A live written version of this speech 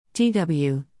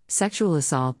TW, sexual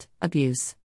assault,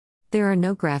 abuse. There are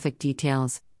no graphic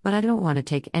details, but I don't want to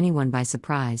take anyone by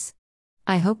surprise.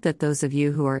 I hope that those of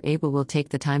you who are able will take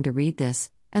the time to read this,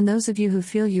 and those of you who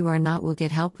feel you are not will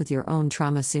get help with your own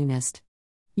trauma soonest.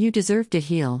 You deserve to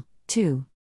heal, too.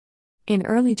 In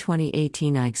early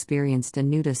 2018, I experienced a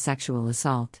nudist sexual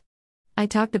assault. I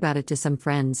talked about it to some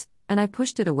friends, and I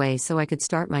pushed it away so I could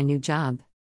start my new job.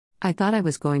 I thought I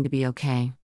was going to be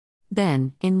okay.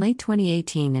 Then, in late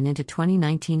 2018 and into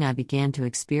 2019, I began to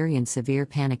experience severe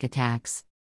panic attacks.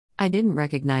 I didn't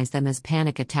recognize them as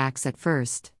panic attacks at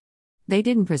first. They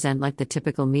didn't present like the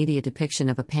typical media depiction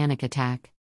of a panic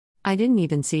attack. I didn't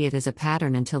even see it as a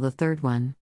pattern until the third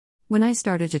one. When I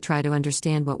started to try to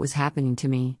understand what was happening to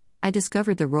me, I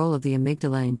discovered the role of the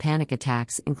amygdala in panic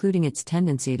attacks, including its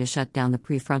tendency to shut down the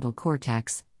prefrontal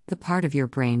cortex, the part of your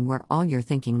brain where all your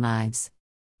thinking lives.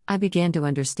 I began to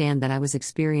understand that I was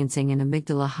experiencing an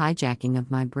amygdala hijacking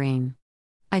of my brain.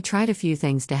 I tried a few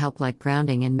things to help, like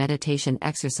grounding and meditation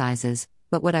exercises,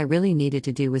 but what I really needed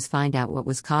to do was find out what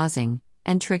was causing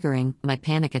and triggering my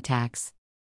panic attacks.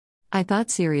 I thought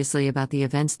seriously about the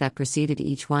events that preceded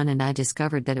each one, and I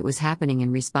discovered that it was happening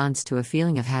in response to a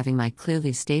feeling of having my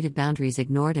clearly stated boundaries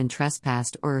ignored and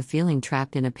trespassed, or a feeling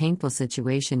trapped in a painful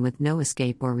situation with no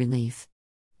escape or relief.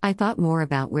 I thought more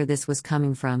about where this was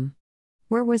coming from.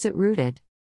 Where was it rooted?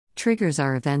 Triggers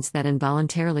are events that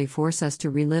involuntarily force us to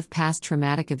relive past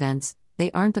traumatic events.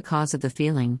 They aren't the cause of the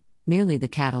feeling, merely the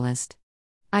catalyst.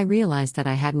 I realized that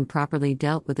I hadn't properly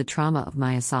dealt with the trauma of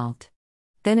my assault.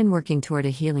 Then, in working toward a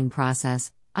healing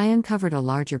process, I uncovered a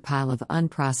larger pile of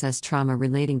unprocessed trauma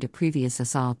relating to previous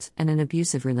assaults and an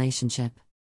abusive relationship.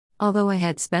 Although I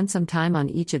had spent some time on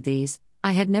each of these,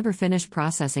 I had never finished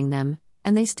processing them,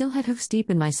 and they still had hooks deep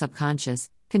in my subconscious,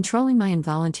 controlling my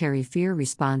involuntary fear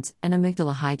response and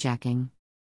amygdala hijacking.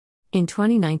 In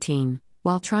 2019,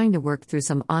 while trying to work through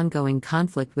some ongoing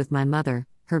conflict with my mother,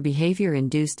 her behavior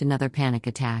induced another panic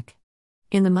attack.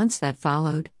 In the months that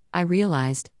followed, I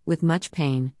realized, with much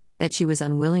pain, that she was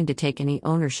unwilling to take any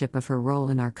ownership of her role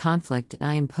in our conflict, and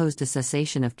I imposed a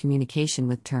cessation of communication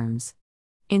with terms.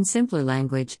 In simpler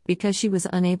language, because she was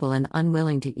unable and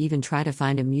unwilling to even try to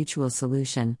find a mutual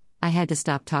solution, I had to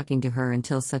stop talking to her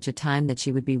until such a time that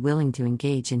she would be willing to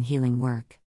engage in healing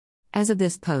work. As of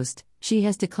this post, she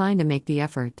has declined to make the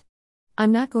effort.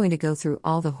 I'm not going to go through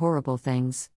all the horrible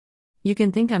things. You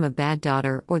can think I'm a bad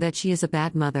daughter or that she is a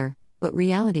bad mother, but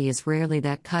reality is rarely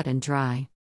that cut and dry.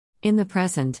 In the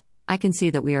present, I can see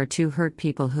that we are two hurt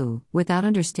people who, without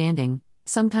understanding,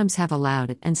 sometimes have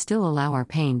allowed and still allow our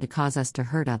pain to cause us to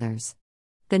hurt others.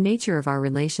 The nature of our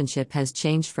relationship has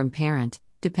changed from parent,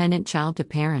 dependent child to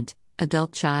parent,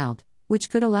 adult child, which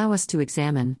could allow us to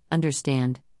examine,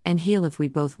 understand, and heal if we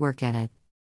both work at it.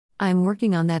 I am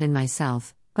working on that in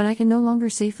myself, but I can no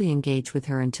longer safely engage with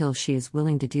her until she is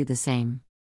willing to do the same.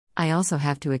 I also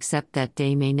have to accept that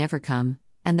day may never come,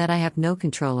 and that I have no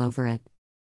control over it.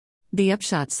 The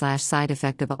upshot/side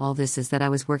effect of all this is that I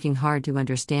was working hard to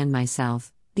understand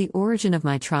myself, the origin of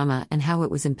my trauma, and how it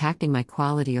was impacting my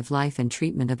quality of life and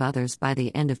treatment of others by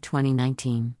the end of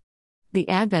 2019. The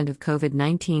advent of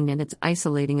COVID-19 and its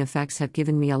isolating effects have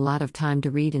given me a lot of time to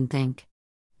read and think.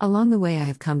 Along the way, I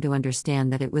have come to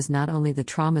understand that it was not only the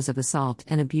traumas of assault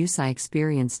and abuse I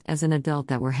experienced as an adult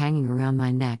that were hanging around my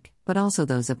neck, but also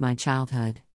those of my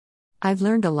childhood. I've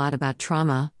learned a lot about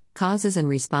trauma, causes and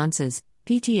responses,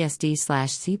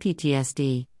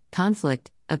 PTSD/CPTSD,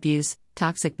 conflict, abuse,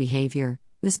 toxic behavior,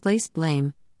 misplaced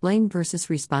blame, blame versus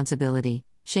responsibility,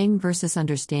 shame versus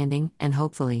understanding, and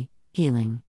hopefully,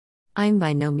 healing. I'm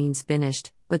by no means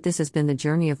finished, but this has been the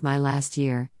journey of my last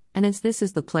year, and as this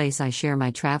is the place I share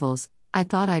my travels, I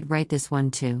thought I'd write this one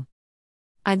too.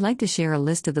 I'd like to share a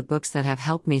list of the books that have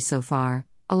helped me so far,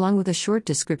 along with a short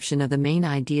description of the main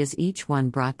ideas each one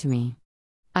brought to me.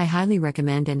 I highly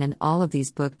recommend all of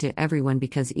these books to everyone,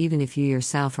 because even if you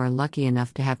yourself are lucky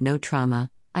enough to have no trauma,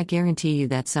 I guarantee you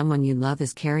that someone you love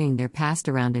is carrying their past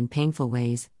around in painful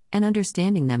ways, and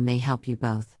understanding them may help you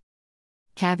both.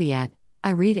 Caveat: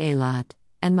 I read a lot,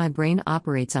 and my brain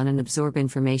operates on and absorb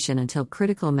information until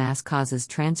critical mass causes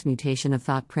transmutation of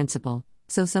thought principle,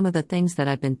 so some of the things that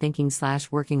I've been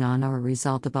thinking/working on are a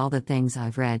result of all the things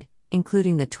I've read,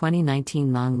 including the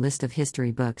 2019 long list of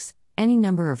history books, any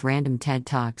number of random TED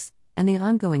Talks, and the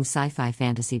ongoing sci-fi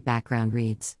fantasy background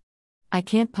reads. I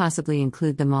can't possibly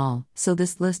include them all, so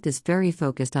this list is very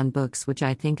focused on books which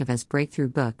I think of as breakthrough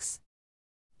books.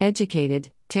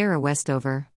 Educated, Tara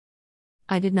Westover.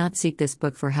 I did not seek this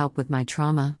book for help with my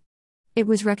trauma. It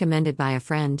was recommended by a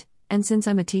friend, and since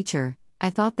I'm a teacher, I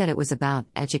thought that it was about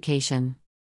education.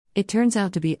 It turns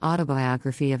out to be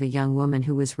autobiography of a young woman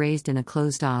who was raised in a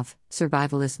closed-off,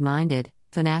 survivalist-minded,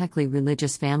 fanatically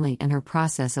religious family and her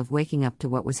process of waking up to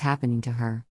what was happening to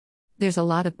her. There's a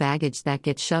lot of baggage that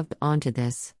gets shoved onto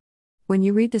this. When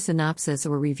you read the synopsis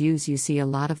or reviews, you see a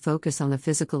lot of focus on the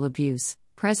physical abuse,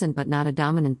 present but not a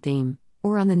dominant theme,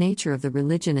 or on the nature of the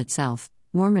religion itself,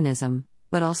 Mormonism,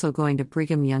 but also going to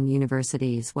Brigham Young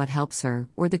University is what helps her,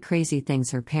 or the crazy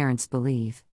things her parents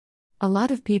believe. A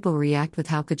lot of people react with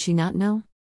 "how could she not know?"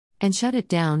 and shut it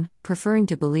down, preferring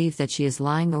to believe that she is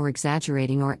lying or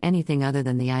exaggerating or anything other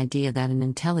than the idea that an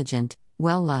intelligent,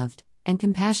 well-loved, and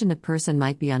compassionate person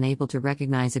might be unable to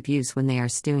recognize abuse when they are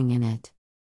stewing in it.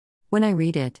 When I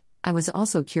read it, I was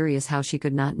also curious how she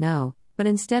could not know, but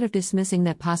instead of dismissing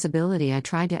that possibility, I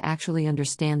tried to actually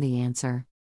understand the answer.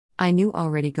 I knew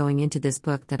already going into this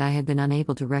book that I had been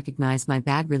unable to recognize my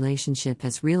bad relationship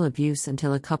as real abuse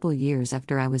until a couple years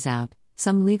after I was out,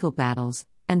 some legal battles,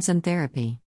 and some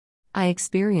therapy. I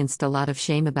experienced a lot of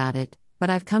shame about it, but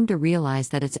I've come to realize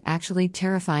that it's actually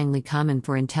terrifyingly common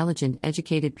for intelligent,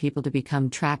 educated people to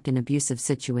become trapped in abusive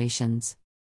situations.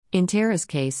 In Tara's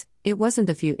case, it wasn't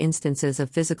a few instances of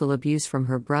physical abuse from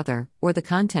her brother, or the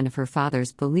content of her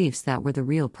father's beliefs that were the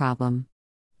real problem.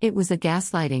 It was the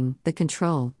gaslighting, the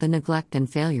control, the neglect and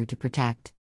failure to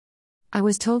protect. I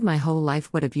was told my whole life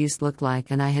what abuse looked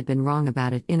like, and I had been wrong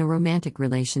about it in a romantic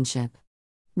relationship.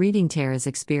 Reading Tara's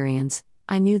experience,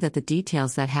 I knew that the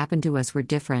details that happened to us were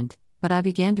different, but I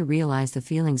began to realize the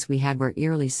feelings we had were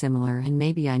eerily similar, and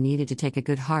maybe I needed to take a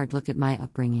good hard look at my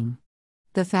upbringing.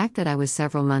 The fact that I was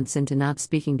several months into not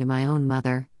speaking to my own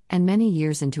mother, and many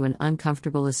years into an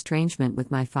uncomfortable estrangement with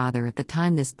my father at the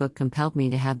time this book compelled me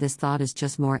to have this thought is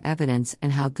just more evidence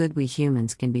and how good we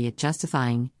humans can be at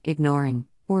justifying, ignoring,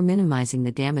 or minimizing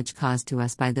the damage caused to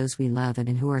us by those we love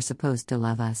and who are supposed to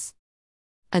love us.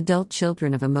 Adult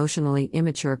children of emotionally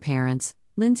immature parents,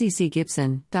 Lindsay C.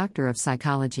 Gibson, Doctor of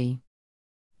Psychology.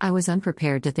 I was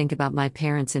unprepared to think about my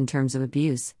parents in terms of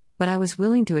abuse, but I was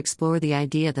willing to explore the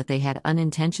idea that they had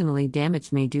unintentionally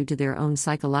damaged me due to their own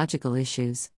psychological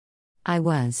issues. I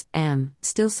am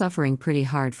still suffering pretty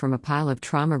hard from a pile of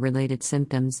trauma-related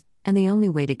symptoms, and the only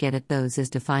way to get at those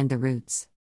is to find the roots.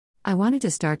 I wanted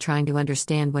to start trying to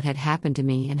understand what had happened to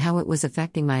me and how it was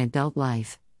affecting my adult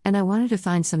life, and I wanted to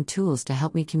find some tools to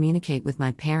help me communicate with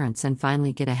my parents and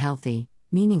finally get a healthy,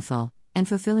 meaningful, and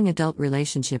fulfilling adult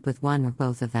relationship with one or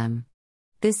both of them.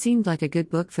 This seemed like a good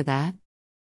book for that.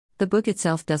 The book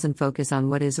itself doesn't focus on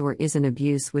what is or isn't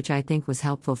abuse, which I think was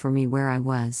helpful for me where I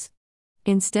was.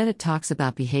 Instead, it talks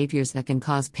about behaviors that can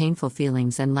cause painful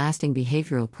feelings and lasting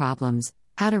behavioral problems,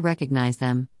 how to recognize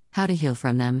them, how to heal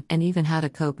from them, and even how to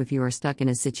cope if you are stuck in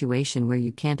a situation where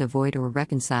you can't avoid or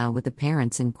reconcile with the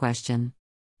parents in question.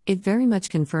 It very much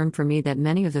confirmed for me that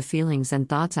many of the feelings and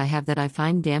thoughts I have that I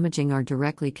find damaging are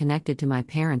directly connected to my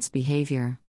parents'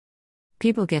 behavior.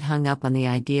 People get hung up on the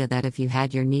idea that if you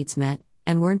had your needs met,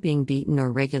 and weren't being beaten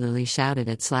or regularly shouted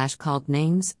at / called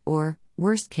names, or,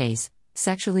 worst case,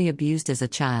 sexually abused as a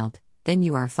child, then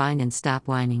you are fine and stop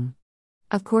whining.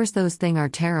 Of course those things are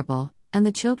terrible, and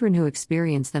the children who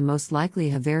experience them most likely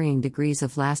have varying degrees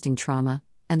of lasting trauma,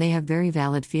 and they have very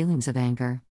valid feelings of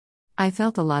anger. I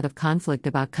felt a lot of conflict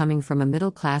about coming from a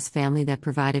middle-class family that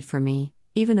provided for me,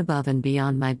 even above and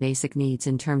beyond my basic needs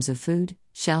in terms of food,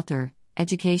 shelter,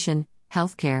 education,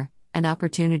 healthcare, and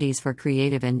opportunities for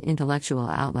creative and intellectual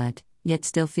outlet, yet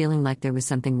still feeling like there was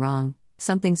something wrong,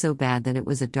 something so bad that it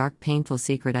was a dark, painful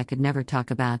secret I could never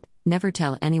talk about, never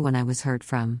tell anyone I was hurt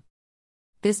from.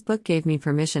 This book gave me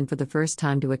permission for the first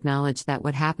time to acknowledge that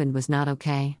what happened was not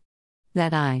okay.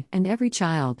 That I, and every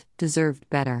child, deserved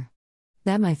better.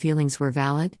 That my feelings were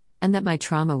valid, and that my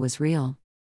trauma was real.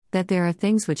 That there are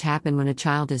things which happen when a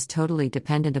child is totally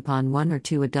dependent upon one or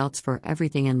two adults for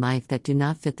everything in life that do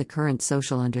not fit the current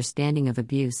social understanding of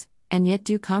abuse, and yet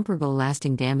do comparable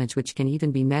lasting damage which can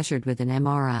even be measured with an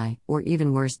MRI, or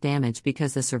even worse damage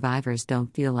because the survivors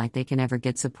don't feel like they can ever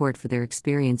get support for their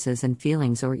experiences and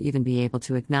feelings or even be able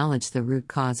to acknowledge the root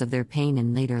cause of their pain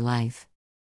in later life.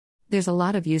 There's a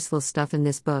lot of useful stuff in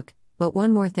this book, but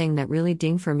one more thing that really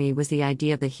dinged for me was the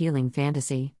idea of the healing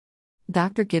fantasy.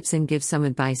 Dr. Gibson gives some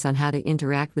advice on how to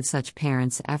interact with such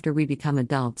parents after we become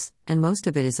adults, and most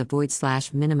of it is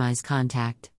avoid/minimize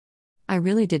contact. I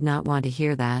really did not want to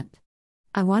hear that.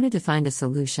 I wanted to find a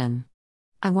solution.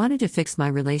 I wanted to fix my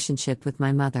relationship with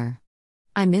my mother.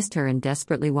 I missed her and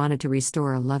desperately wanted to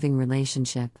restore a loving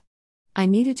relationship. I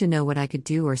needed to know what I could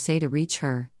do or say to reach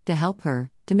her, to help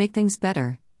her, to make things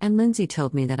better, and Lindsay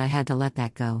told me that I had to let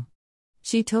that go.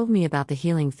 She told me about the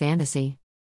healing fantasy.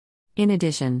 In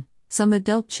addition, some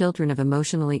adult children of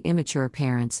emotionally immature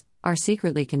parents, are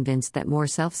secretly convinced that more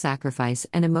self sacrifice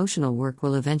and emotional work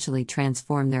will eventually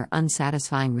transform their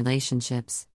unsatisfying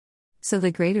relationships. So,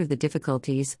 the greater the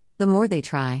difficulties, the more they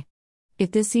try.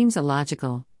 If this seems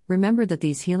illogical, remember that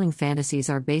these healing fantasies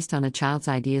are based on a child's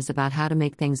ideas about how to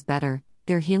make things better.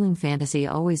 Their healing fantasy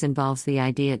always involves the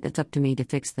idea it's up to me to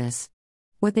fix this.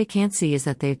 What they can't see is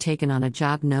that they've taken on a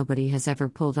job nobody has ever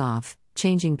pulled off,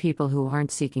 changing people who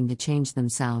aren't seeking to change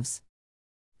themselves.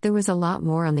 There was a lot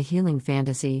more on the healing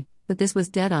fantasy, but this was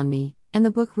dead on me, and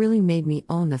the book really made me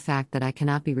own the fact that I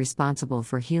cannot be responsible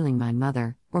for healing my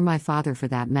mother, or my father for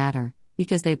that matter,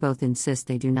 because they both insist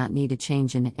they do not need to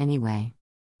change in any way.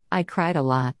 I cried a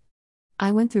lot.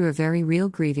 I went through a very real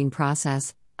grieving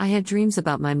process. I had dreams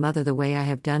about my mother the way I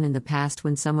have done in the past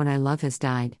when someone I love has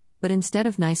died, but instead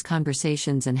of nice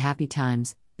conversations and happy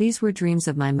times, these were dreams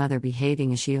of my mother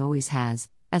behaving as she always has,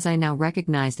 as I now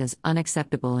recognized as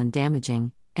unacceptable and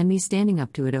damaging, and me standing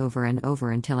up to it over and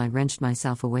over until I wrenched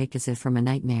myself awake as if from a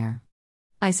nightmare.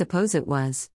 I suppose it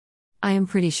was. I am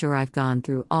pretty sure I've gone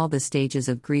through all the stages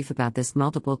of grief about this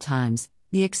multiple times.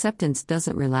 The acceptance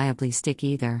doesn't reliably stick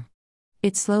either.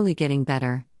 It's slowly getting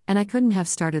better, and I couldn't have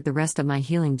started the rest of my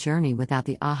healing journey without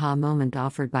the aha moment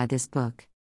offered by this book.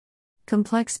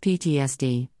 Complex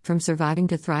PTSD, From Surviving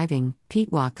to Thriving,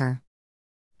 Pete Walker.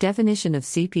 Definition of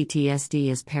CPTSD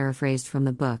is paraphrased from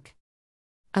the book.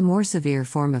 A more severe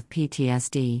form of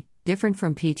PTSD, different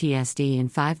from PTSD in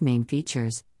 5 main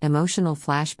features: emotional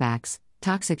flashbacks,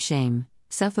 toxic shame,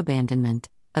 self-abandonment,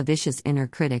 a vicious inner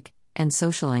critic, and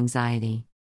social anxiety.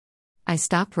 I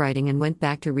stopped writing and went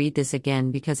back to read this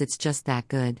again because it's just that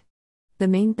good. The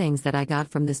main things that I got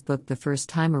from this book the first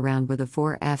time around were the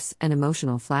 4 F's and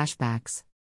emotional flashbacks.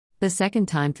 The second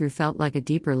time through felt like a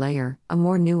deeper layer, a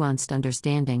more nuanced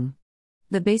understanding.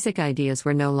 The basic ideas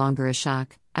were no longer a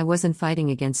shock. I wasn't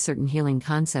fighting against certain healing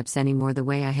concepts anymore the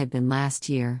way I had been last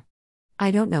year.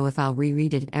 I don't know if I'll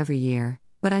reread it every year,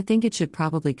 but I think it should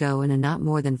probably go in a not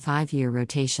more than 5-year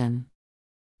rotation.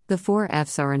 The 4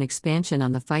 F's are an expansion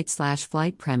on the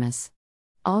fight/flight premise.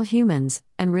 All humans,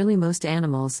 and really most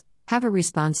animals, have a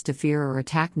response to fear or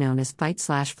attack known as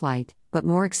fight/flight, but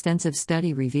more extensive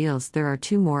study reveals there are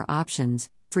 2 more options: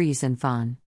 freeze and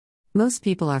fawn. Most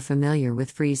people are familiar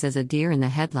with freeze as a deer in the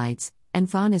headlights, and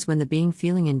fawn is when the being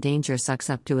feeling in danger sucks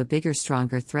up to a bigger,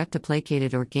 stronger threat to placate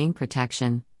it or gain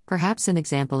protection. Perhaps an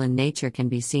example in nature can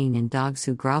be seen in dogs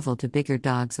who grovel to bigger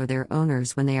dogs or their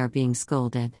owners when they are being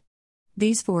scolded.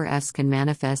 These 4 F's can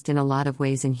manifest in a lot of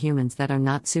ways in humans that are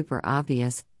not super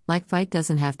obvious, like fight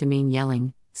doesn't have to mean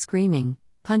yelling, screaming,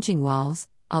 punching walls,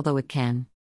 although it can.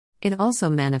 It also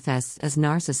manifests as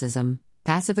narcissism,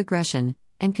 passive aggression,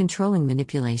 and controlling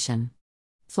manipulation.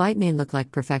 Flight may look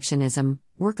like perfectionism,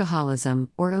 workaholism,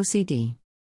 or OCD.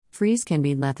 Freeze can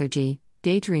be lethargy,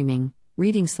 daydreaming,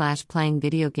 reading/playing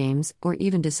video games, or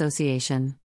even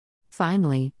dissociation.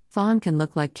 Finally, fawn can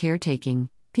look like caretaking,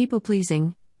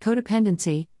 people-pleasing,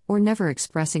 codependency, or never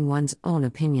expressing one's own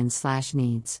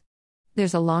opinions/needs.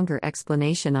 There's a longer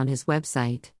explanation on his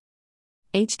website.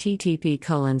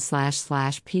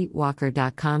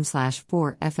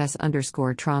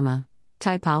 http://petewalker.com/4fs_trauma.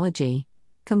 Typology.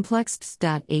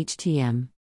 Complex.htm.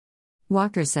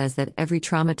 Walker says that every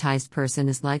traumatized person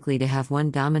is likely to have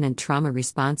one dominant trauma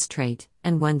response trait,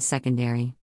 and one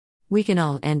secondary. We can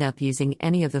all end up using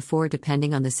any of the 4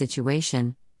 depending on the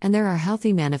situation, and there are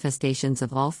healthy manifestations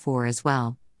of all 4 as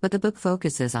well, but the book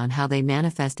focuses on how they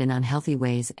manifest in unhealthy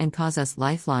ways and cause us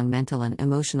lifelong mental and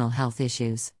emotional health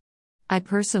issues. I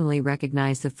personally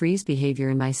recognize the freeze behavior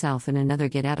in myself in another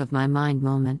get-out-of-my-mind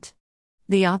moment.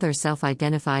 The author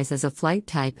self-identifies as a flight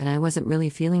type, and I wasn't really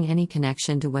feeling any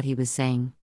connection to what he was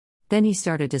saying. Then he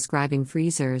started describing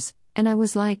freezers, and I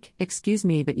was like, excuse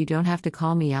me, but you don't have to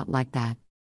call me out like that.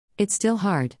 It's still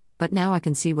hard, but now I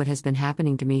can see what has been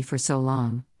happening to me for so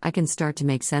long. I can start to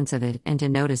make sense of it and to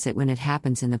notice it when it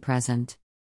happens in the present.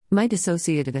 My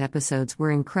dissociative episodes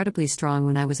were incredibly strong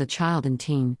when I was a child and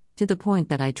teen, to the point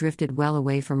that I drifted well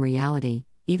away from reality,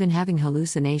 even having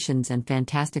hallucinations and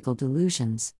fantastical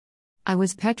delusions. I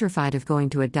was petrified of going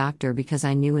to a doctor because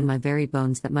I knew in my very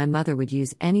bones that my mother would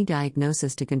use any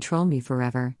diagnosis to control me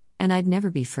forever, and I'd never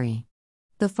be free.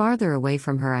 The farther away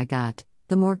from her I got,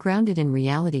 the more grounded in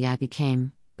reality I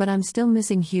became, but I'm still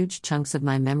missing huge chunks of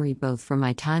my memory both from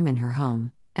my time in her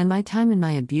home, and my time in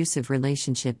my abusive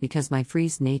relationship because my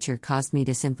freeze nature caused me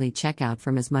to simply check out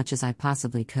from as much as I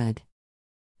possibly could.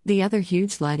 The other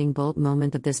huge lightning bolt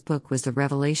moment of this book was the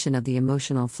revelation of the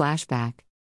emotional flashback.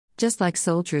 Just like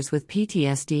soldiers with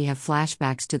PTSD have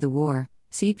flashbacks to the war,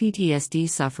 CPTSD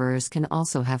sufferers can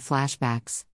also have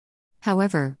flashbacks.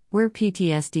 However, where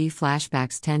PTSD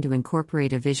flashbacks tend to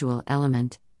incorporate a visual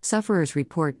element, Sufferers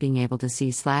report being able to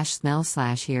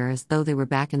see/smell/hear as though they were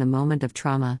back in the moment of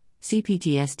trauma.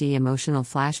 CPTSD emotional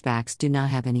flashbacks do not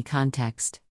have any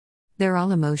context. They're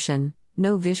all emotion,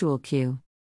 no visual cue.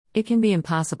 It can be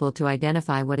impossible to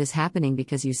identify what is happening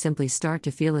because you simply start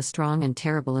to feel a strong and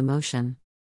terrible emotion.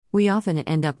 We often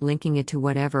end up linking it to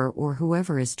whatever or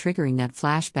whoever is triggering that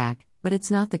flashback, but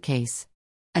it's not the case.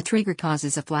 A trigger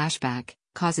causes a flashback,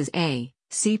 causes a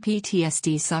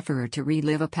CPTSD sufferer to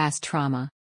relive a past trauma.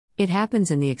 It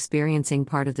happens in the experiencing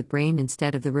part of the brain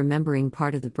instead of the remembering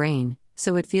part of the brain,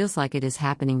 so it feels like it is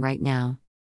happening right now.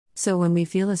 So when we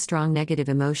feel a strong negative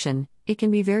emotion, it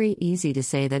can be very easy to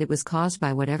say that it was caused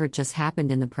by whatever just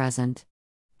happened in the present.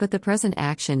 But the present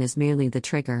action is merely the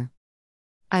trigger.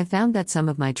 I've found that some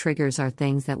of my triggers are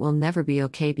things that will never be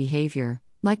okay behavior,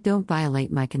 like don't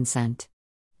violate my consent.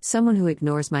 Someone who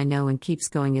ignores my no and keeps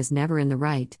going is never in the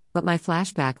right, but my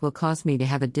flashback will cause me to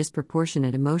have a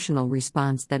disproportionate emotional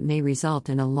response that may result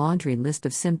in a laundry list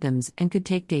of symptoms and could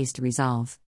take days to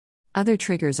resolve. Other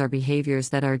triggers are behaviors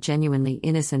that are genuinely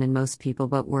innocent in most people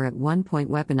but were at one point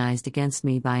weaponized against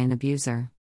me by an abuser.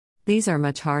 These are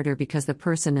much harder because the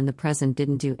person in the present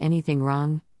didn't do anything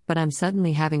wrong, but I'm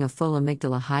suddenly having a full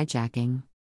amygdala hijacking.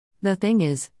 The thing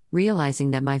is,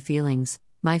 realizing that my feelings,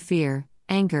 my fear,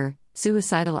 anger,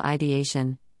 suicidal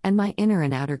ideation, and my inner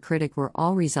and outer critic were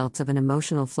all results of an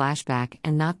emotional flashback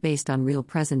and not based on real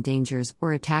present dangers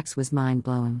or attacks was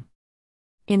mind-blowing.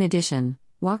 In addition,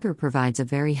 Walker provides a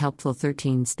very helpful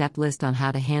 13-step list on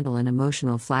how to handle an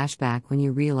emotional flashback when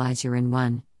you realize you're in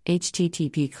one.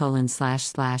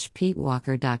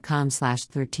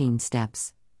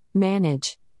 http://petewalker.com/13steps.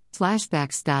 Manage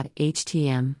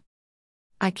flashbacks.htm.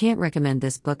 I can't recommend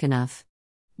this book enough.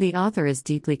 The author is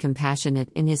deeply compassionate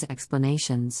in his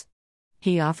explanations.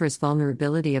 He offers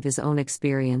vulnerability of his own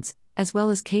experience, as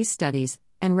well as case studies,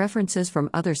 and references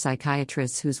from other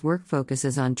psychiatrists whose work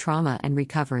focuses on trauma and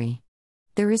recovery.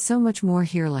 There is so much more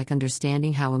here, like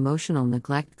understanding how emotional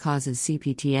neglect causes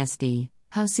CPTSD,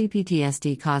 how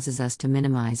CPTSD causes us to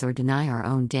minimize or deny our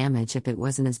own damage if it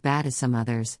wasn't as bad as some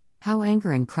others, how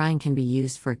anger and crying can be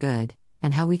used for good,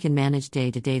 and how we can manage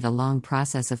day-to-day the long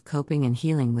process of coping and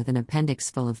healing with an appendix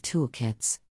full of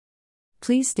toolkits.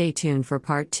 Please stay tuned for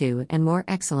part 2 and more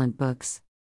excellent books.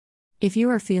 If you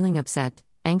are feeling upset,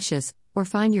 anxious, or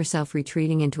find yourself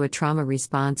retreating into a trauma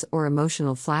response or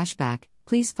emotional flashback,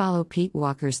 please follow Pete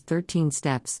Walker's 13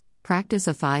 Steps, practice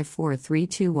a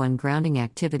 5-4-3-2-1 grounding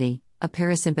activity, a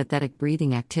parasympathetic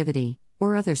breathing activity,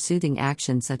 or other soothing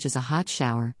actions such as a hot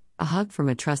shower, a hug from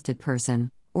a trusted person,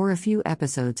 or a few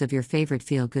episodes of your favorite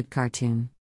feel-good cartoon.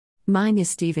 Mine is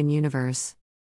Steven Universe.